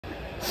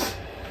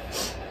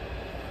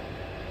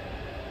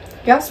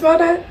Y'all smell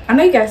that? I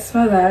know you guys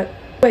smell that.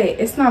 Wait,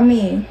 it's not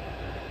me.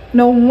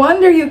 No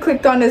wonder you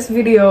clicked on this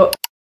video.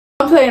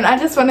 I'm playing. I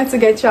just wanted to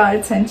get y'all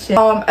attention.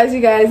 As you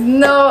guys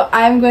know,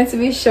 I'm going to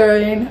be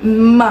sharing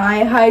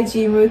my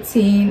hygiene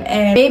routine,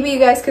 and maybe you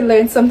guys could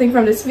learn something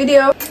from this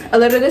video. A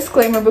little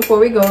disclaimer before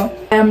we go: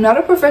 I am not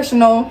a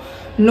professional,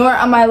 nor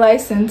am I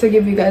licensed to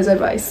give you guys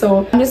advice,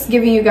 so I'm just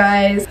giving you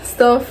guys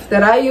stuff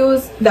that I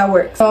use that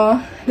works.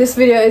 So this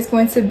video is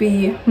going to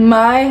be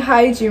my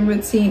hygiene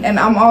routine, and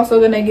I'm also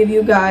going to give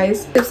you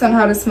guys tips on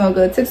how to smell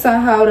good, tips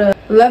on how to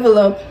level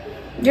up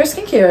your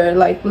skincare,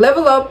 like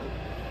level up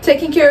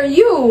taking care of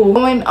you,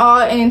 going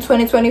all in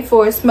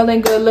 2024,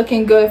 smelling good,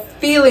 looking good,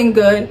 feeling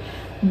good,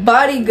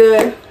 body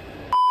good.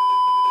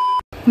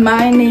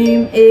 My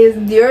name is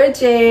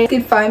J. You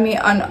can find me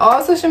on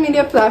all social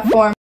media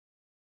platforms.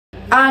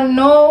 I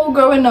know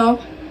growing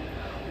up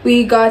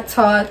we got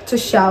taught to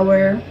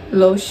shower,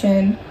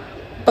 lotion,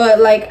 but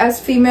like as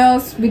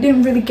females we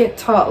didn't really get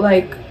taught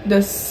like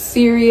the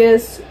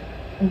serious,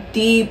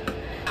 deep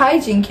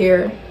hygiene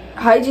care.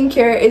 Hygiene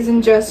care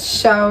isn't just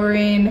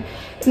showering.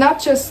 It's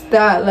not just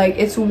that, like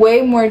it's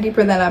way more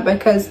deeper than that,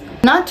 because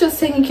not just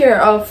taking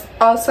care of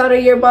outside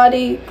of your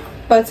body,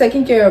 but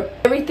taking care of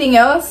everything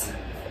else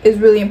is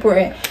really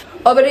important.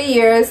 Over the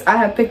years I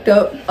have picked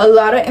up a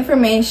lot of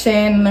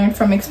information, learned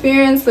from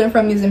experience, learned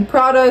from using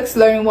products,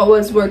 learning what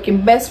was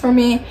working best for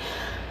me,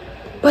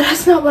 but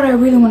that's not what I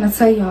really want to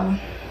tell y'all.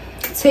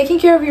 Taking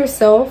care of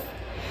yourself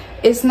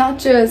is not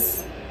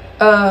just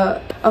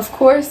of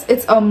course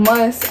it's a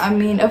must. I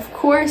mean, of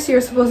course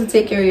you're supposed to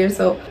take care of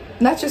yourself.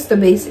 Not just the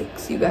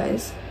basics, you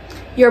guys.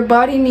 Your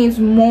body needs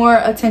more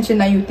attention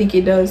than you think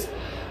it does.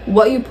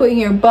 What you put in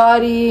your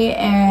body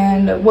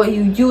and what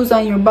you use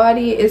on your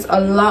body is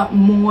a lot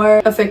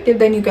more effective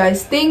than you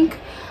guys think.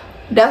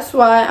 That's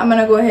why I'm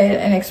gonna go ahead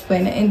and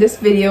explain it in this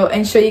video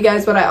and show you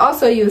guys what I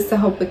also use to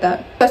help with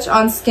that. Touch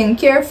on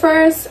skincare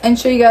first and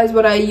show you guys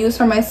what I use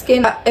for my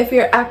skin. If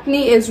your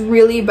acne is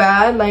really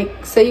bad,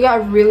 like say you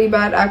got really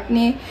bad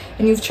acne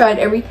and you've tried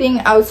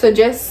everything, I would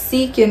suggest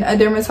seeking a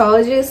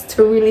dermatologist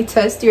to really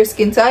test your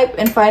skin type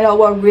and find out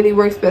what really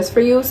works best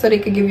for you, so they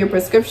could give you a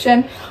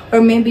prescription,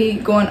 or maybe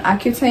go on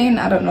Accutane,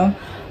 I don't know.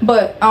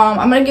 But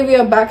I'm gonna give you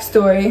a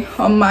backstory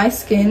on my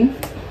skin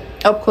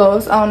up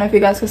close. I don't know if you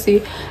guys can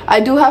see, I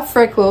do have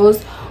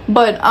freckles,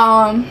 but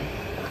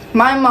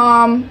my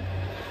mom,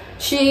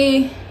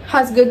 she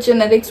has good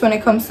genetics when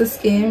it comes to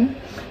skin,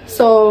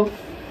 so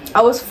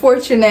I was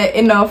fortunate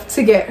enough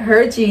to get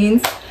her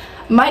genes.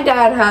 My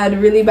dad had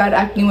really bad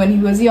acne when he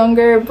was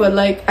younger, but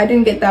like I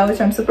didn't get that,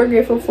 which I'm super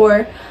grateful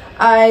for.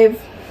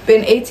 I've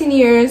been 18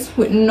 years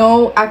with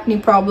no acne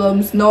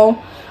problems.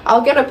 No,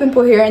 I'll get a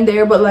pimple here and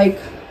there, but like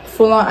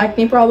full-on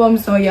acne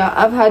problems, so yeah,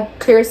 I've had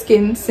clear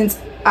skin since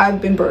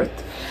I've been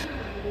birthed.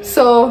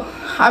 So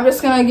I'm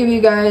just gonna give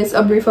you guys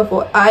a brief of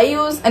what I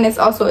use, and it's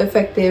also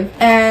effective.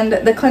 And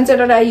the cleanser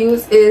that I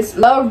use is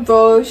La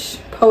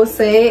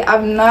Roche-Posay.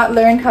 I've not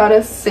learned how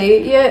to say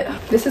it yet.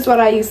 This is what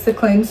I use to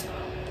cleanse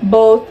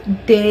both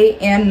day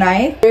and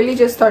night. I really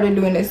just started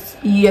doing this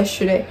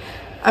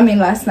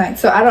last night,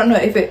 so I don't know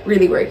if it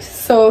really works.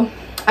 So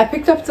I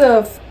picked up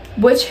the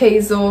witch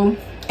hazel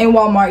in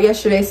Walmart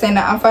yesterday, saying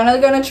that I'm finally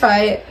gonna try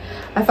it.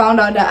 I found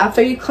out that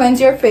after you cleanse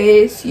your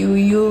face, you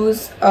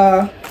use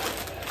a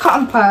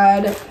cotton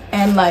pad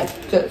and like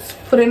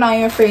just put it on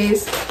your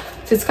face.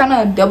 So it's kind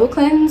of a double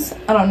cleanse.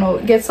 I don't know,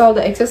 it gets all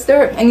the excess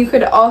dirt. And you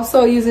could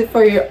also use it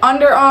for your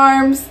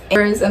underarms.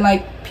 And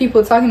like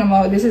people talking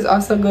about, this is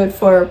also good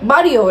for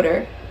body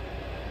odor.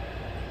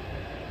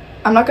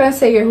 I'm not gonna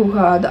say your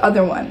hoo-ha, the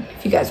other one,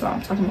 if you guys know what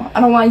I'm talking about.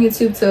 I don't want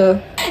YouTube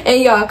to,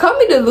 and y'all call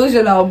me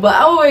delusional, but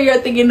I'm over here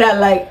thinking that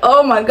like,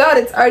 oh my god,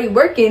 it's already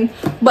working.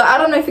 But I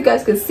don't know if you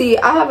guys could see,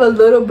 I have a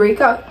little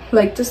breakout,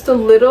 like just a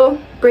little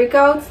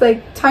breakouts,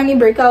 like tiny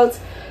breakouts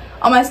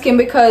on my skin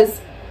because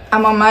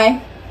I'm on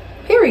my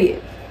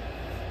period.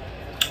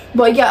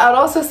 But yeah, I'd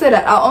also say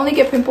that I'll only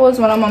get pimples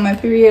when I'm on my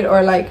period,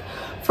 or like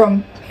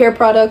from hair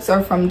products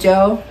or from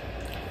gel.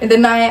 In the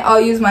night,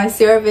 I'll use my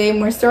CeraVe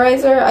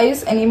moisturizer. I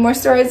use any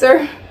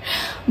moisturizer,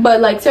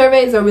 but like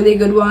CeraVe is a really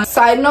good one.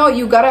 Side note,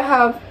 you gotta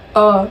have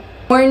a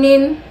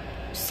morning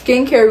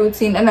skincare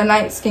routine and a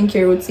night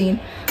skincare routine.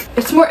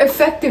 It's more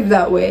effective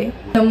that way.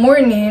 In the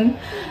morning,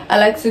 I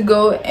like to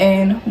go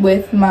in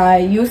with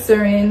my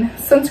Eucerin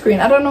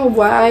sunscreen. I don't know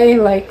why,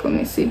 like, let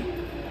me see.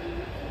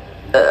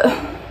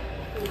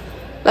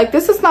 Like,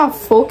 this is not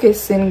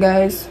focusing,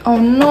 guys. Oh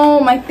no,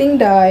 my thing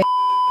died.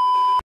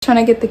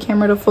 Trying to get the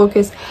camera to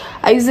focus.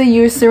 I use the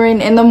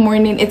Eucerin in the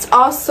morning. It's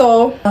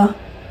also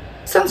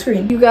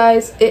sunscreen, you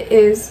guys. It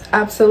is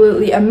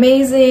absolutely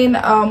amazing.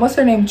 What's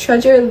her name?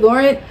 Treasure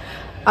Laurent.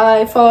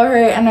 I follow her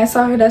and I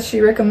saw her that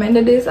she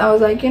recommended this. I was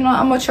like, you know,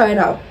 I'm gonna try it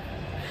out.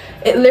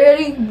 It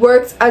literally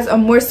works as a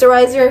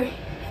moisturizer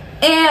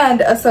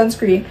and a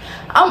sunscreen.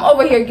 I'm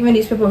over here giving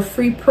these people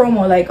free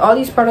promo. Like all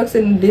these products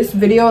in this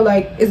video,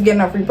 like, is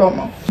getting a free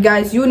promo.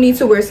 Guys, you need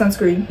to wear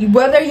sunscreen.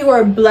 Whether you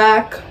are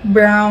black,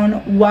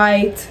 brown,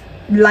 white,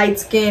 light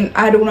skin,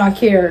 I do not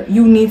care.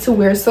 You need to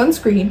wear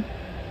sunscreen.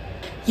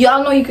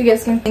 Y'all know you could get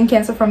skin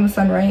cancer from the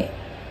sun, right?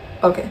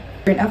 Okay,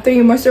 after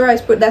you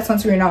moisturize, put that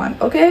sunscreen on.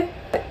 Okay,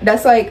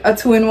 that's like a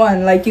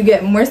 2-in-1. Like, you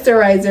get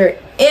moisturizer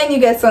and you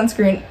get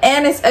sunscreen,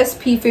 and it's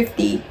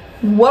SP50.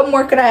 What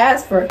more could I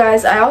ask for?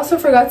 Guys, I also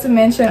forgot to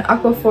mention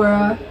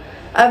Aquaphora.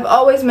 I've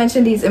always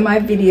mentioned these in my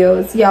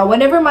videos. Yeah,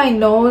 whenever my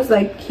nose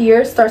like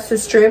here starts to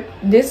strip,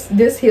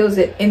 this heals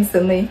it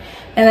instantly.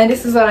 And then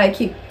this is what I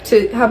keep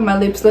to have my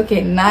lips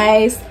looking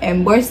nice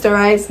and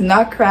moisturized,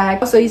 not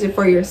cracked. Also use it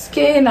for your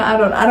skin. I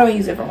don't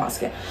use it for my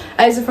skin.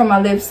 I use it for my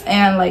lips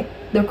and like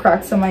the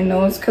cracks on my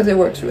nose because it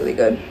works really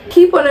good.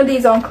 Keep one of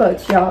these on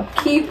clutch, y'all.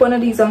 Keep one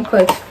of these on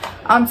clutch.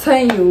 I'm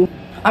telling you,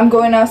 I'm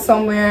going out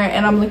somewhere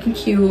and I'm looking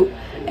cute,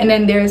 and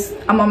then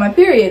I'm on my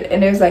period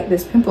and there's like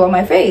this pimple on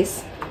my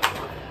face.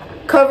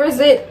 Covers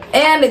it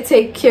and it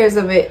takes care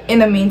of it in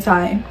the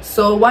meantime,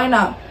 so why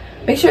not?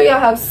 Make sure y'all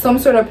have some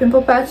sort of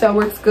pimple patch that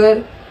works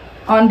good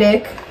on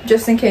deck,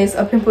 just in case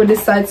a pimple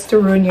decides to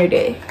ruin your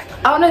day.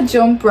 I want to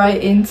jump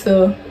right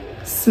into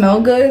smell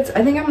goods.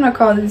 I think I'm gonna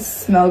call this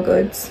smell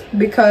goods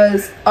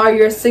because are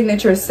your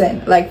signature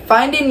scent. Like,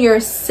 finding your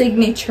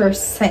signature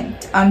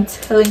scent. I'm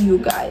telling you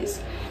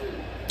guys,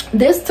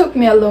 this took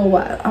me a little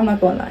while, I'm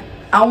not gonna lie.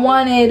 I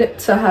wanted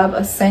to have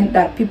a scent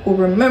that people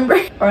remember,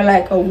 or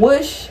like a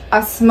whoosh.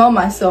 I smell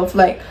myself.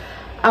 Like,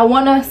 I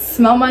want to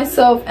smell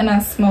myself and I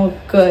smell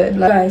good.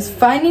 Like, guys,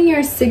 finding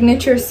your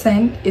signature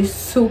scent is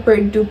super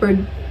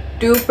duper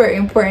duper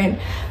important.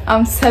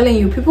 I'm telling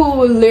you, people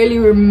will literally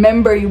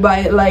remember you by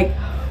it. Like,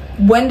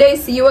 when they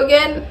see you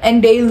again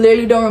and they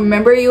literally don't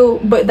remember you,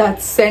 but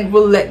that scent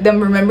will let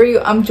them remember you.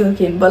 I'm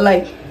joking, but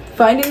like,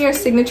 finding your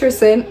signature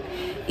scent,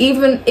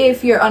 even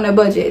if you're on a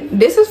budget.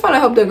 This is fun to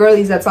help the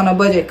girlies that's on a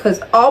budget,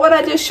 because all what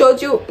I just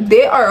showed you,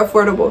 they are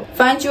affordable.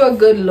 Find you a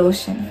good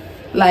lotion,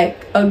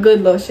 like a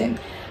good lotion.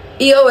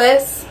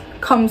 EOS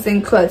comes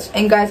in clutch,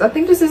 and guys, I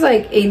think this is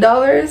like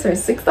 $8 or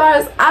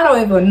 $6. I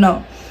don't even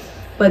know,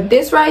 but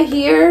this right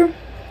here,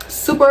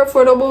 super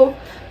affordable,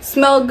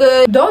 smell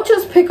good. Don't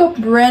just pick up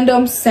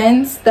random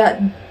scents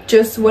that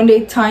just when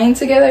they tie in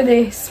together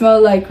they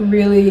smell like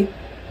really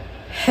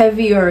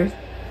heavy or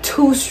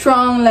too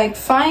strong. Like,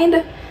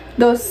 find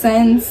those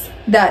scents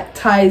that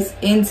ties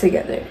in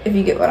together, if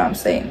you get what I'm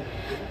saying.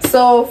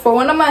 So for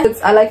one of my,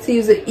 I like to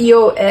use the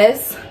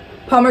EOS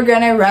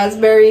pomegranate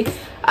raspberry.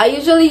 I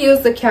usually use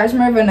the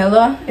cashmere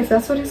vanilla, if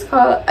that's what it's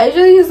called. I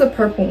usually use the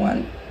purple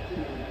one.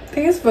 I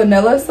think it's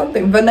vanilla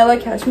something, vanilla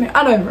cashmere,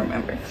 I don't even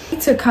remember.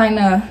 To kind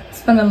of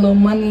spend a little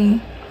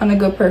money on a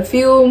good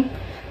perfume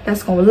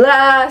that's gonna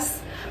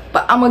last,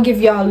 but I'm gonna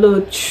give y'all a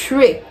little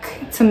trick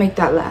to make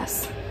that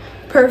last.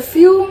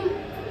 Perfume,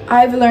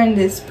 I've learned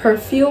this,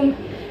 perfume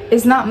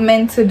is not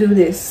meant to do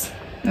this.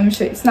 Let me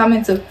show you. It's not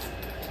meant to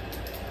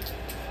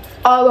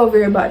all over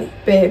your body,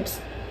 babes.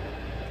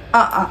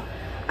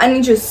 I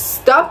need you to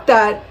stop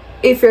that.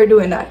 If you're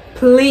doing that,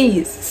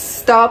 please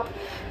stop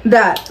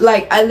that.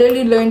 Like, I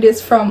literally learned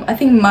this from, I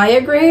think,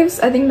 Maya Graves.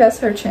 I think that's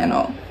her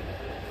channel.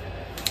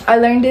 I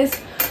learned this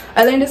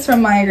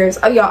from Maya Graves.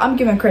 Oh, y'all, I'm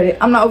giving credit.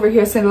 I'm not over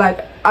here saying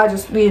like I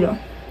just, you know.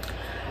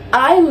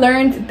 I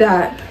learned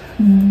that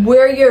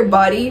where your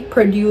body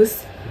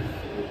produces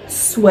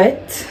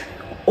sweat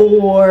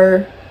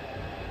or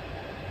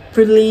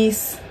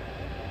release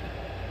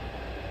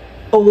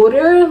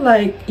odor,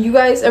 like, you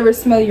guys ever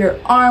smell your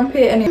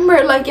armpit and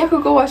remember, like, y'all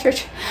could go watch your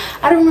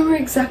I don't remember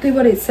exactly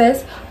what it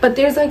says, but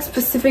there's like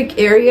specific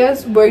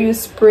areas where you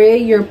spray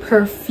your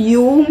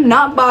perfume,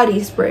 not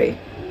body spray,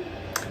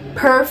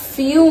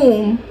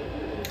 perfume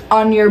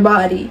on your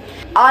body.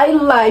 I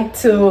like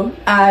to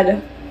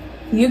add,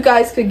 you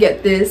guys could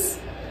get this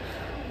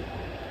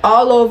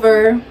all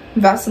over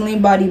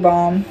Vaseline body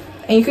balm,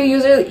 and you could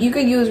use it, you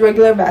could use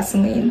regular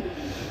Vaseline,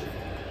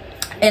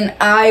 and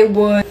I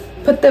would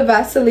put the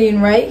Vaseline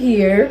right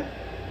here.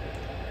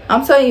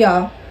 I'm telling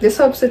y'all, this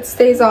hopes it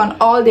stays on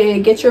all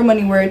day. Get your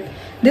money worth.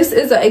 This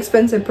is an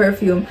expensive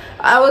perfume.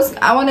 I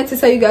wanted to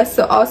tell you guys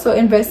to also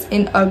invest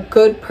in a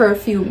good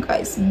perfume,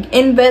 guys.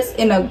 Invest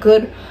in a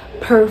good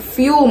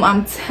perfume.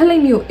 I'm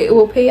telling you, it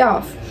will pay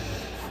off.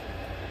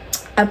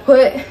 I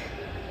put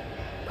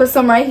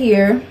some right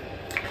here,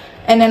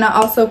 and then I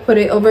also put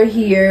it over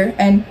here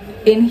and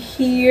in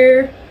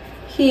here,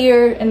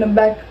 in the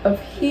back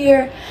of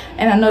here,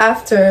 and I know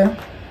after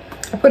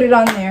I put it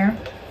on there,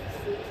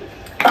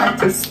 I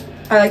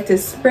like to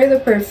spray the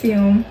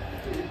perfume,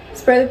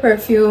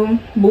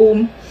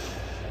 boom,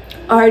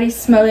 already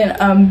smelling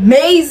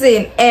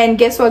amazing. And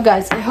guess what,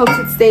 guys, I hope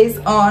it stays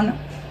on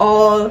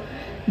all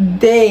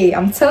day.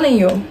 I'm telling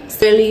you, it's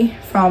literally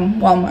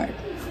from Walmart.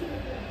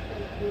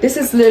 This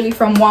is literally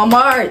from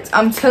Walmart.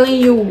 I'm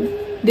telling you,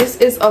 this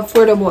is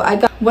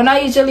affordable. When I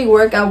usually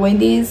work at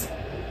Wendy's,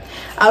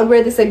 I'll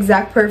wear this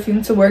exact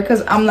perfume to work,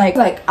 because I'm like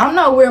I'm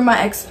not wearing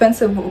my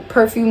expensive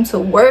perfume to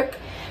work.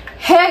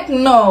 Heck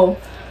no.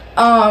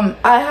 I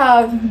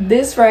have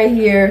this right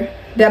here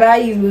that I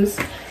use,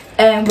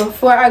 and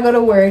before I go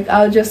to work,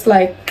 I'll just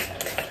like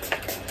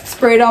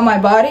spray it on my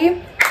body.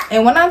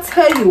 And when I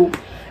tell you,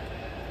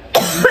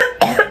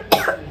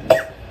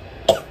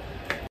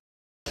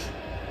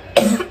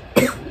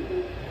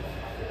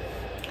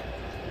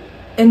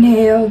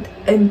 inhaled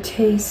and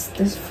taste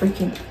this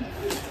freaking,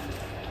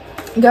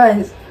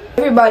 guys,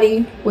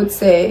 everybody would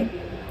say,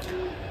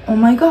 oh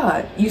my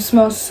god, you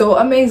smell so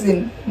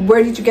amazing,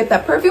 where did you get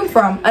that perfume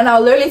from? And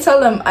I'll literally tell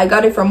them I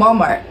got it from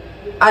Walmart.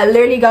 I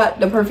literally got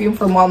the perfume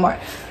from Walmart.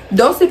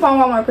 Don't sleep on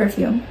Walmart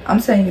perfume. I'm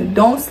telling you,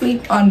 don't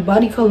sleep on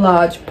Body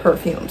Collage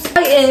perfumes.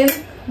 In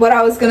what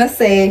I was gonna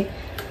say,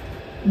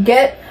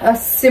 get a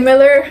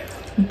similar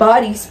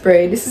body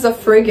spray. This is a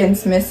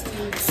fragrance mist.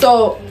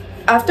 So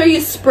after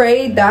you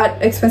spray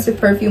that expensive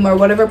perfume or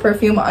whatever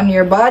perfume on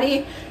your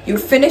body, you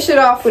finish it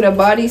off with a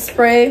body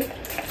spray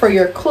for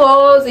your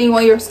clothes, and you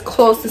want your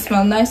clothes to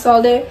smell nice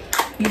all day.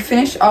 You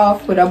finish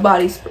off with a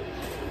body spray,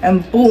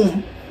 and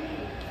boom,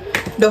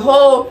 the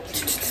whole.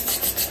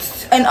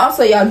 And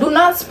also, y'all, do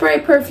not spray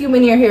perfume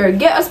in your hair.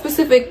 Get a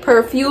specific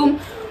perfume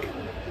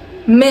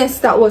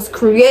mist that was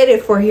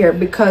created for hair,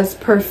 because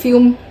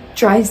perfume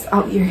dries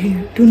out your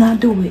hair. Do not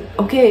do it,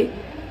 okay?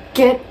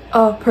 Get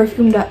a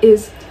perfume that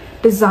is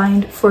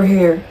designed for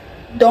hair.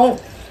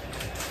 Don't.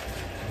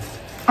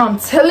 I'm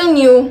telling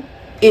you,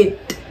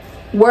 it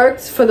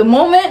works for the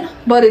moment,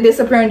 but it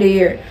disappears in the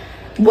year.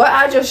 What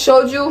I just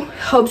showed you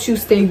helps you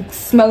stay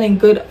smelling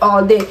good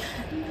all day.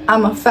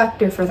 I'm a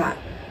factor for that,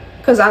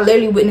 because I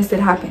literally witnessed it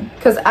happen.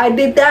 Because I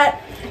did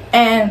that,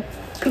 and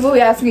people would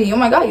ask me, oh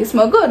my god, you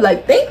smell good.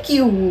 Like, thank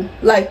you.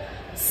 Like,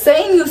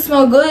 saying you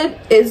smell good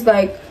is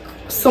like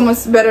so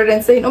much better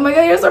than saying, oh my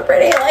god, you're so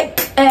pretty.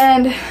 Like,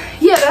 and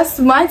yeah, that's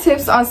my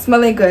tips on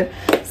smelling good.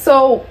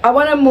 So I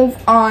want to move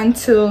on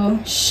to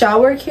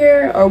shower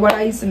care, or what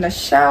I use in the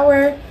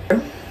shower.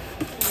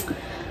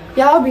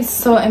 Y'all be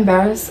so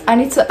embarrassed.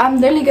 I'm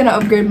literally gonna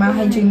upgrade my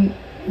hygiene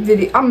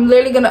video. I'm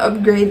literally gonna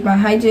upgrade my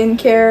hygiene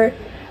care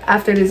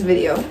after this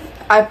video.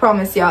 I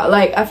promise y'all.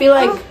 Like, I feel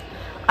like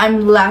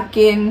I'm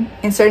lacking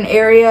in certain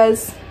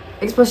areas,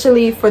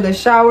 especially for the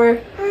shower.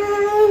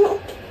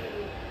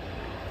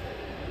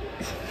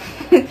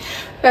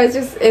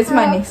 It's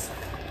my niece.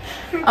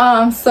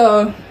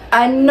 So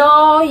I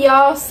know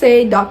y'all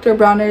say Dr.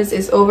 Bronner's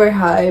is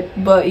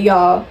overhyped, but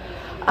y'all,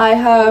 I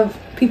have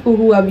people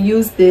who have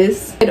used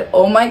this, and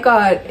oh my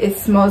god, it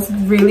smells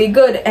really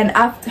good. And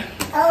after,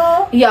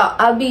 yeah,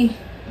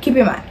 keep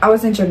in mind, I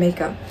was in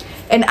Jamaica,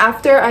 and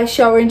after I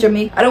shower in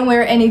Jamaica, I don't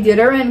wear any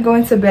deodorant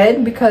going to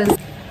bed, because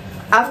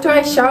after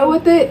I shower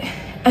with it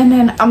and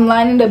then I'm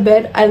lying in the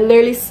bed, I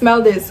literally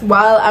smell this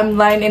while I'm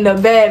lying in the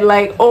bed.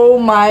 Like, oh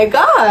my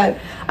god,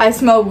 I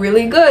smell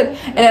really good.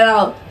 And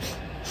then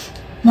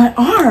my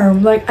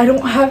arm, like, I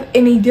don't have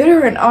any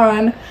deodorant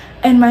on,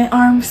 and my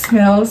arm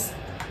smells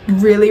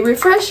really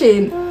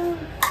refreshing.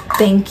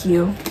 Thank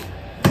you,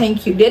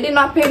 thank you. They did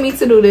not pay me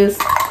to do this,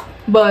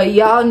 but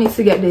y'all need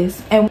to get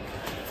this. And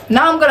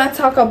now I'm gonna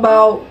talk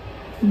about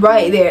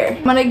right there.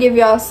 I'm gonna give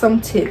y'all some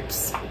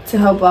tips to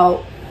help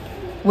out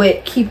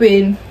with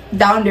keeping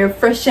down there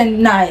fresh and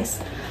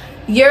nice.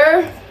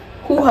 Your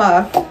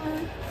hoo-ha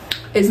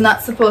is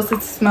not supposed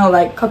to smell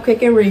like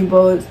cupcake and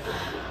rainbows.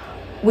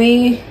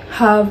 We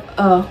have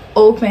a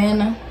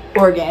open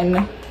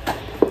organ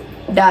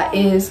that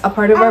is a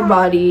part of our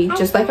body,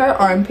 just like our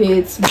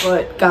armpits.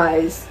 But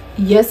guys,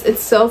 yes, it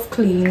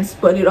self-cleans,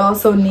 but it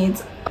also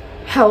needs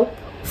help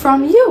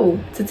from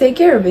you to take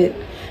care of it.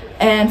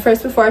 And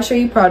first, before I show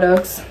you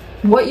products,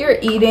 what you're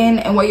eating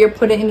and what you're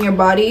putting in your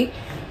body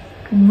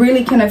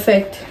really can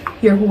affect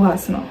your hoo-ha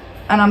smell.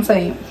 And I'm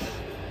saying,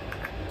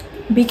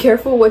 be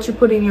careful what you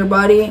put in your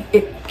body.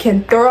 It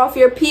can throw off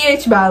your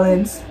pH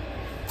balance,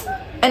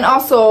 and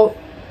also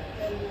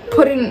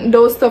putting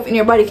those stuff in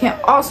your body can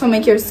also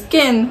make your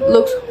skin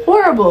look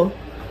horrible.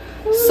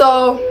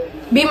 So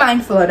be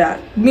mindful of that.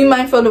 Be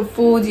mindful of the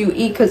foods you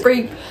eat, because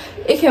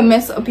it can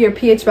mess up your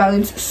pH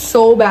balance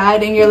so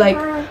bad, and you're like,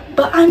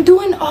 but I'm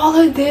doing all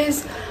of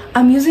this,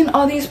 I'm using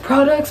all these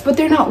products, but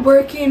they're not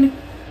working.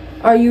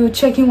 Are you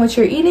checking what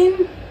you're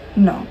eating?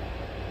 No.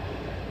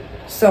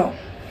 So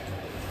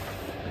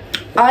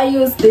I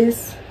use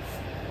this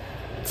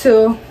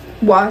to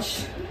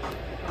wash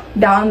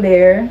down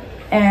there,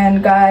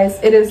 and guys,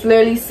 it is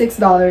literally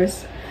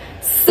 $6.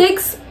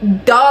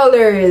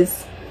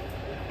 $6,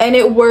 and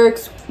it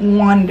works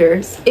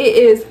wonders. It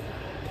is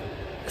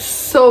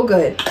so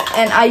good.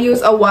 And I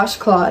use a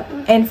washcloth,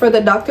 and for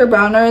the Dr.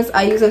 Bronner's,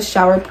 I use a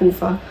shower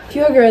poofa. If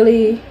you're a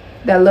girly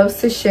that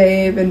loves to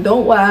shave and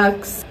don't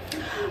wax,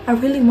 I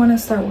really want to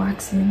start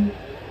waxing.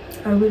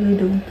 I really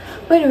do.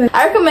 But anyway,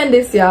 I recommend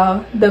this,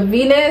 y'all. The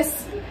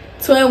Venus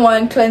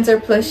 2-in-1 cleanser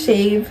plus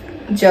shave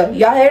gel.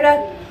 Y'all hear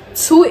that?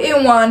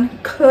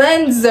 2-in-1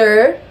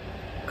 cleanser.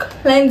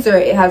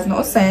 It has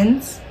no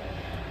scent,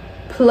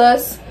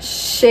 plus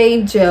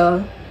shave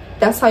gel.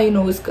 That's how you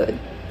know it's good.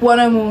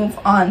 Want to move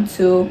on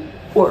to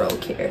oral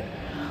care.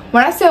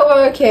 When I say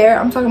oral care,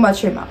 I'm talking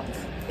about your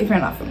mouth, if you're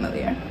not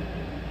familiar.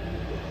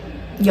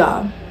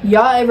 Y'all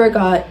ever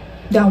got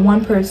that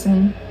one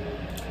person,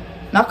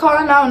 not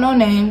calling out no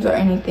names or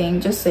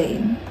anything, just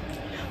saying,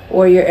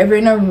 or you're ever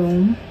in a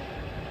room,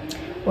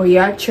 or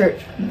you're at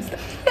church and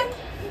stuff,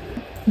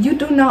 you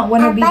do not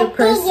want to be the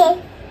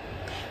person,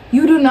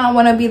 you do not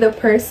want to be the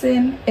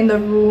person in the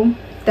room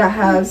that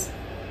has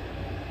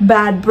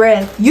bad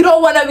breath. You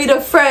don't want to be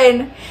the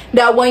friend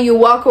that when you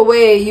walk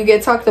away you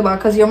get talked about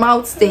because your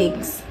mouth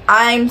stinks.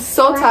 I'm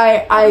so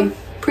tired. I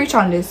preach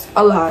on this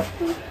a lot.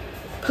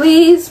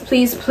 Please,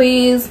 please,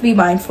 please be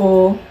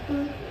mindful,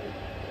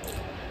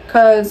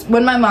 because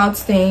when my mouth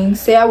stinks,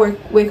 say I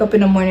wake up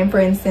in the morning for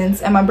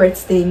instance and my breath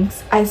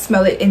stinks, I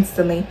smell it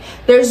instantly.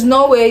 There's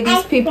no way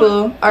these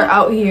people are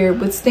out here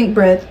with stink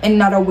breath and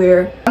not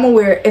aware. I'm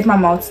aware if my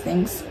mouth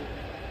stinks.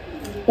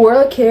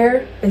 Oral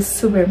care is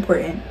super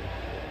important.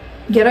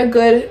 Get a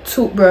good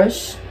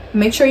toothbrush.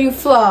 Make sure you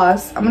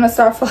floss. I'm gonna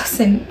start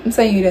flossing. I'm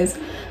telling you this.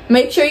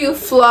 Make sure you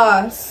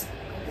floss.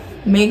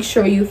 Make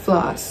sure you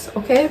floss,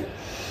 okay?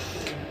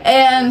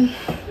 And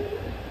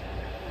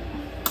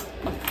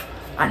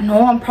I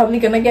know I'm probably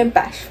gonna get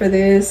bashed for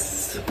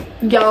this,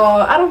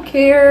 y'all. I don't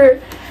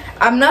care.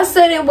 I'm not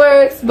saying it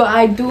works, but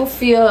I do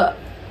feel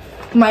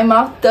my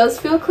mouth does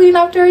feel clean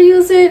after I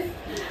use it.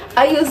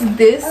 I use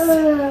this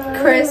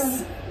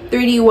Chris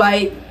 3D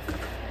white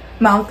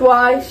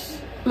mouthwash.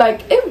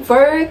 Like, it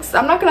works.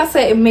 I'm not gonna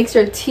say it makes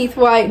your teeth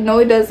white. No,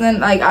 it doesn't.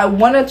 Like, I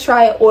want to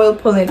try oil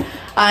pulling.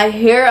 I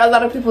hear a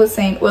lot of people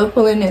saying oil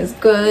pulling is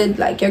good.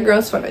 Like, your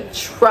girls want to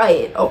try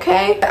it,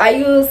 okay? I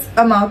use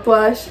a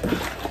mouthwash.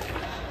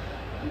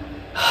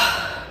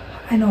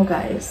 I know,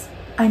 guys.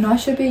 I know I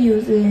should be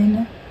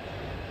using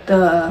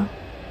the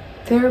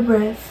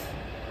TheraBreath,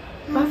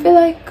 but I feel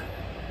like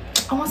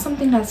I want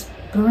something that's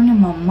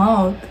burning my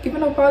mouth. Even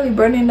though probably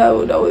burning that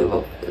way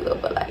will feel,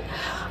 but like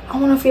I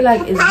want to feel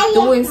like it's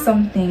doing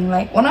something.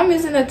 Like when I'm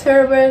using a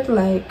TheraBreath,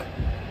 like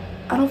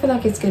I don't feel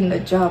like it's getting the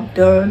job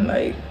done,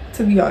 like,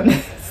 to be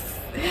honest.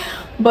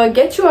 But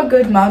get you a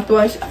good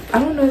mouthwash. I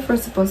don't know if we're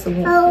supposed to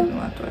move with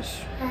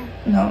mouthwash.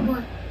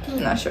 No, I'm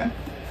not sure.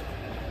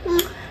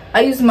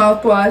 I use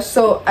mouthwash,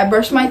 so I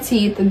brush my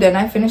teeth and then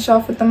I finish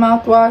off with the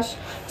mouthwash.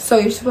 So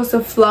you're supposed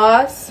to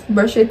floss,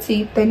 brush your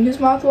teeth, then use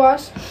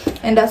mouthwash,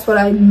 and that's what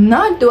I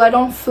not do. I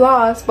don't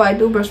floss, but I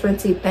do brush my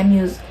teeth, then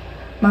use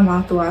my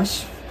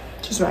mouthwash,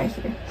 just right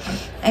here.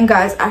 And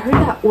guys, I heard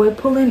that oil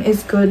pulling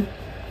is good.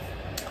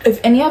 If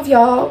any of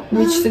y'all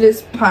reach to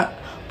this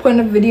point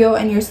of video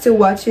and you're still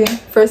watching,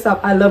 first off,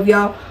 I love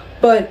y'all,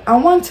 but I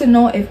want to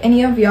know if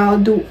any of y'all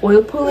do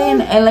oil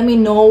pulling, and let me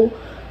know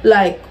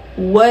like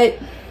what,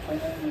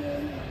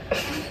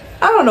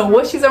 I don't know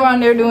what she's around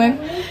there doing.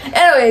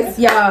 Anyways,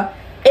 y'all,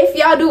 if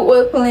y'all do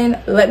oil pulling,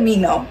 let me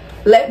know.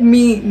 Let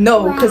me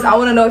know, because I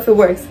want to know if it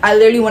works. I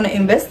literally want to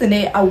invest in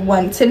it. I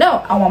want to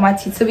know. I want my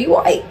teeth to be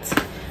white.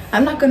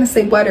 I'm not gonna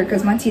say whiter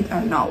because my teeth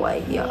are not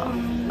white, y'all.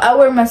 I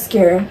wear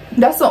mascara.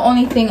 That's the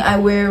only thing I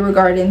wear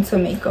regarding to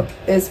makeup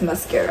is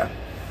mascara.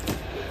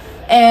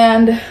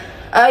 And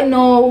I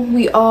know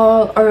we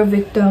all are a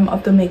victim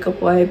of the makeup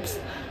wipes.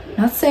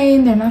 Not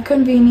saying they're not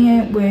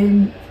convenient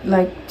when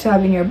like to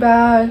have in your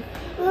bag,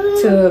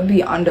 to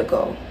be on the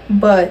go,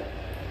 but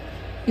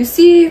you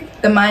see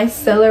the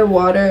micellar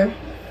water,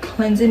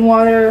 cleansing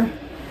water,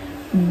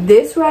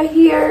 this right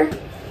here,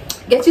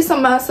 get you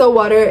some micellar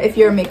water if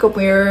you're a makeup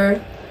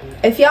wearer.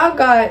 If y'all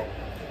got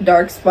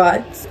dark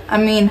spots, I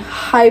mean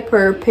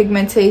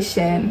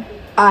hyperpigmentation,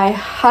 I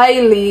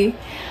highly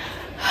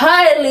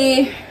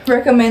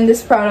recommend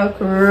this product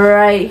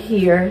right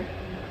here.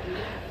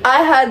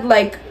 I had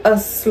like a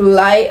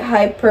slight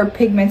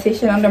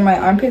hyperpigmentation under my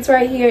armpits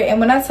right here, and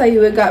when I tell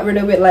you it got rid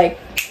of it like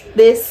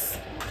this.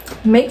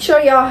 Make sure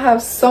y'all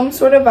have some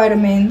sort of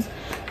vitamins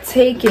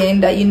taken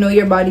that you know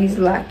your body's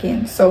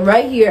lacking. So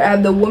right here I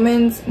have the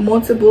women's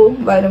multiple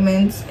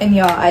vitamins, and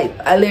y'all,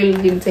 I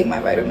literally didn't take my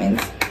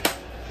vitamins.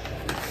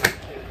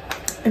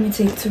 Let me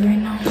take two right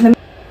now.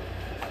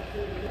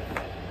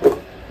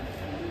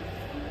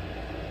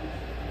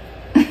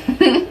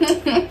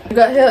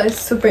 Gut health is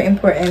super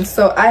important.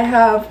 So I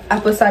have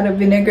apple cider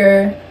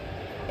vinegar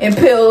in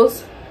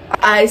pills.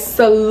 I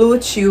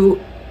salute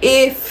you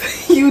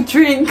if you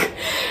drink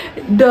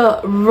the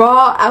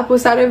raw apple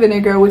cider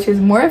vinegar, which is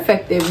more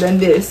effective than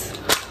this.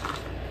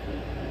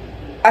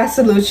 I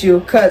salute you,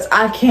 because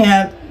I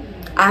can't,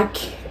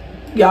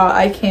 y'all,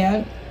 I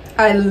can't.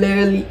 I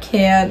literally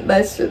can't.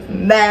 That's just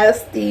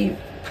nasty.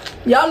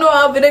 Y'all know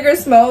how vinegar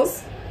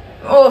smells.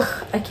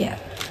 Ugh, I can't.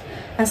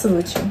 I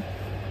salute you.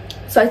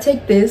 So I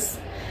take this.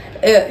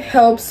 It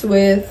helps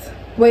with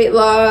weight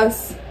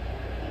loss,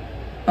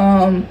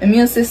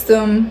 immune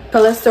system,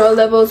 cholesterol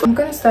levels. I'm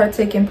gonna start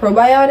taking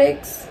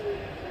probiotics.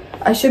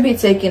 I should be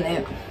taking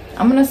it.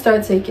 I'm gonna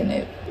start taking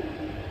it.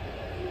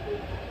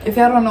 If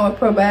y'all don't know what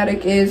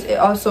probiotic is, it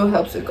also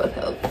helps with gut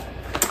health.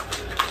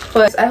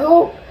 But I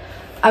hope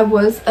I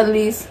was at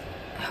least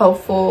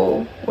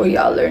helpful, or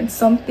y'all learned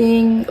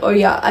something, or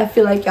y'all, I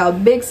feel like y'all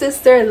big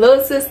sister,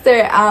 little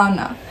sister, I don't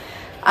know.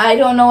 I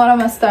don't know what I'm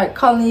gonna start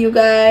calling you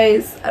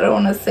guys. I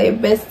don't want to say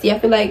bestie. I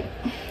feel like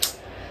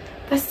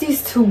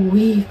bestie's too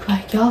weak.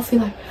 Like y'all feel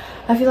like,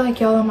 I feel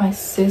like y'all are my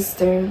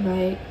sister.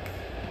 Like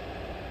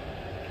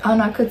I don't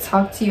know, I could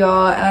talk to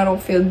y'all and I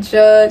don't feel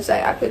judged.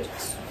 Like I could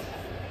just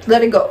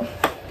let it go.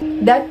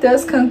 That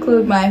does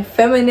conclude my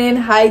feminine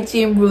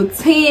hygiene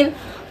routine,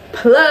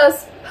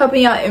 plus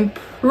helping y'all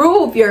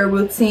improve your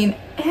routine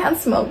and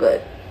smell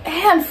good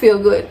and feel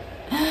good.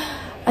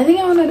 I I think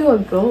I want to do a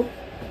girl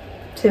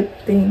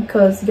tip thing,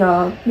 because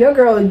y'all, your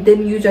girl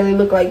didn't usually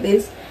look like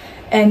this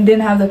and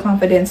didn't have the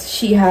confidence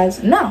she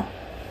has now.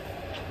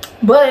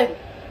 But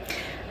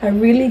I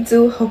really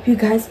do hope you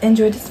guys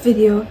enjoyed this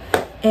video,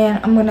 and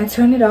I'm gonna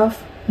turn it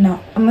off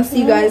now. I'm gonna see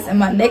you guys in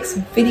my next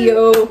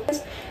video.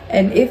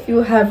 And if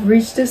you have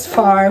reached this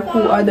far,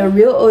 who are the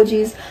real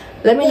OGs,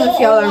 let me know if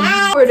y'all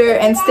are further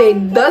and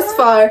stayed thus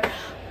far.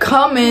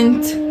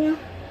 Comment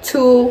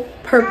 2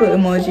 purple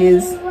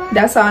emojis.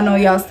 That's how I know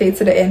y'all stayed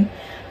to the end.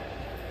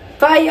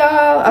 Bye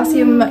y'all. I'll see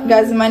you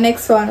guys in my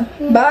next one.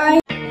 Bye.